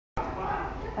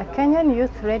A Kenyan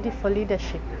youth ready for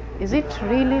leadership. Is it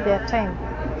really their time?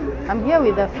 I'm here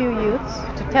with a few youths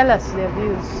to tell us their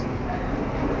views.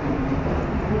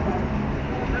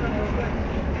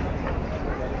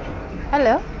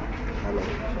 Hello. Hello.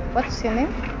 What's your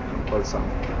name? I'm called Sam.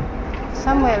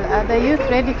 Samuel, are the youth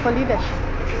ready for leadership?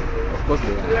 Of course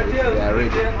they are ready.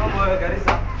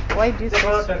 Why do you say so?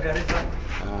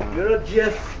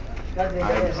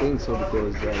 I'm saying so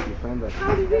because we find that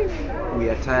we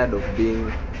are tired of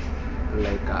being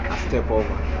like a step over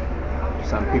to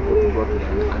some people to go to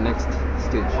the next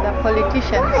stage. The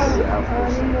politicians. Yeah, of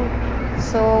course.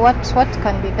 So what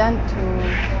can be done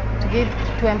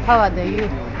to empower the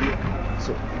youth?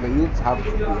 So the youths have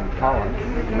to be empowered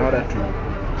in order to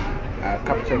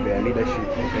capture their leadership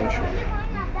potential.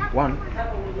 One,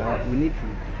 we need to.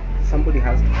 Somebody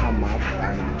has to come up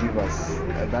and give us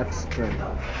that strength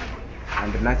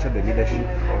and nurture the leadership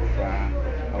of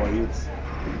our youths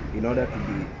in order to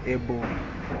be able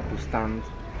to stand,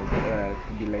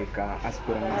 to be like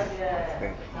aspirants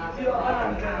of the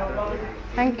country.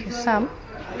 Thank you, Sam.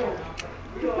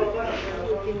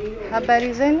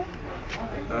 Habari zenu?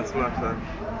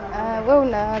 Wewe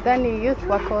unadhani youth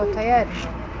wako tayari?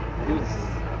 Youth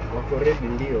wako ready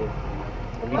ndio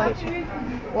leadership.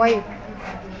 Why?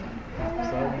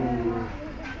 Sababu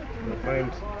we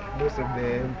find most of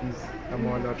the MPs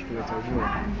kama wale watu tunachagua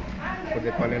for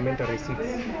the parliamentary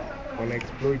seats wana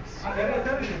exploit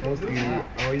mostly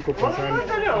hawiko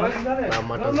concerned na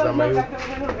matters za youth.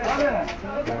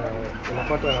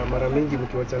 Unapata mara mingi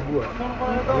mkiwachagua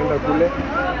wanaenda kule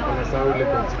wanasahau ile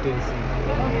constituency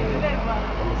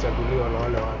wamechaguliwa na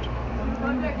wale watu.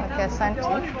 Okay, asante.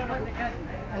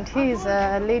 And here is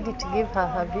a lady to give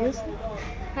her views.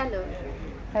 Hello.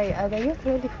 Hi, are the youth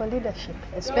ready for leadership,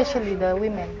 especially the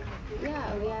women?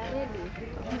 Yeah, we are ready.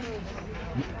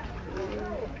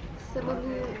 Sababu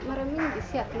mara mingi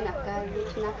si hatuna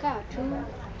kazi, tunakaa tu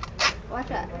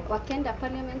watu wakienda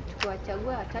parliament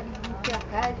kuwachagua wataki kupia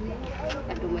kazi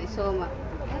na tumesoma.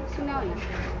 Tunaona.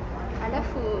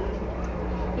 Alafu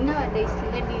nowadays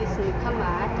ladies ni kama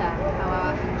hata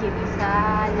hawafikiri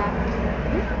sana.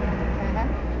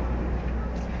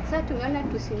 Sasa tumeona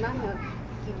tusimame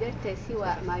kidete si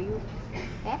wa mayouth.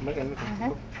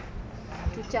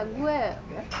 Tuchague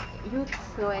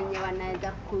youth wenye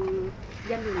wanaweza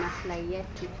kujali maslahi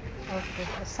yetu. Okay,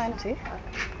 asante.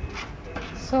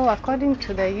 So according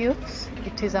to the youths,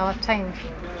 it is our time.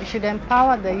 We should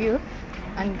empower the youth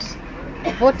and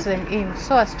vote them in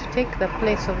so as to take the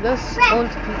place of those old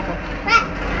people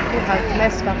who have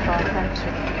messed up our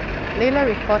country. Leila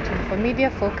reporting for Media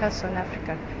Focus on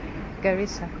Africa,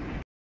 Garissa.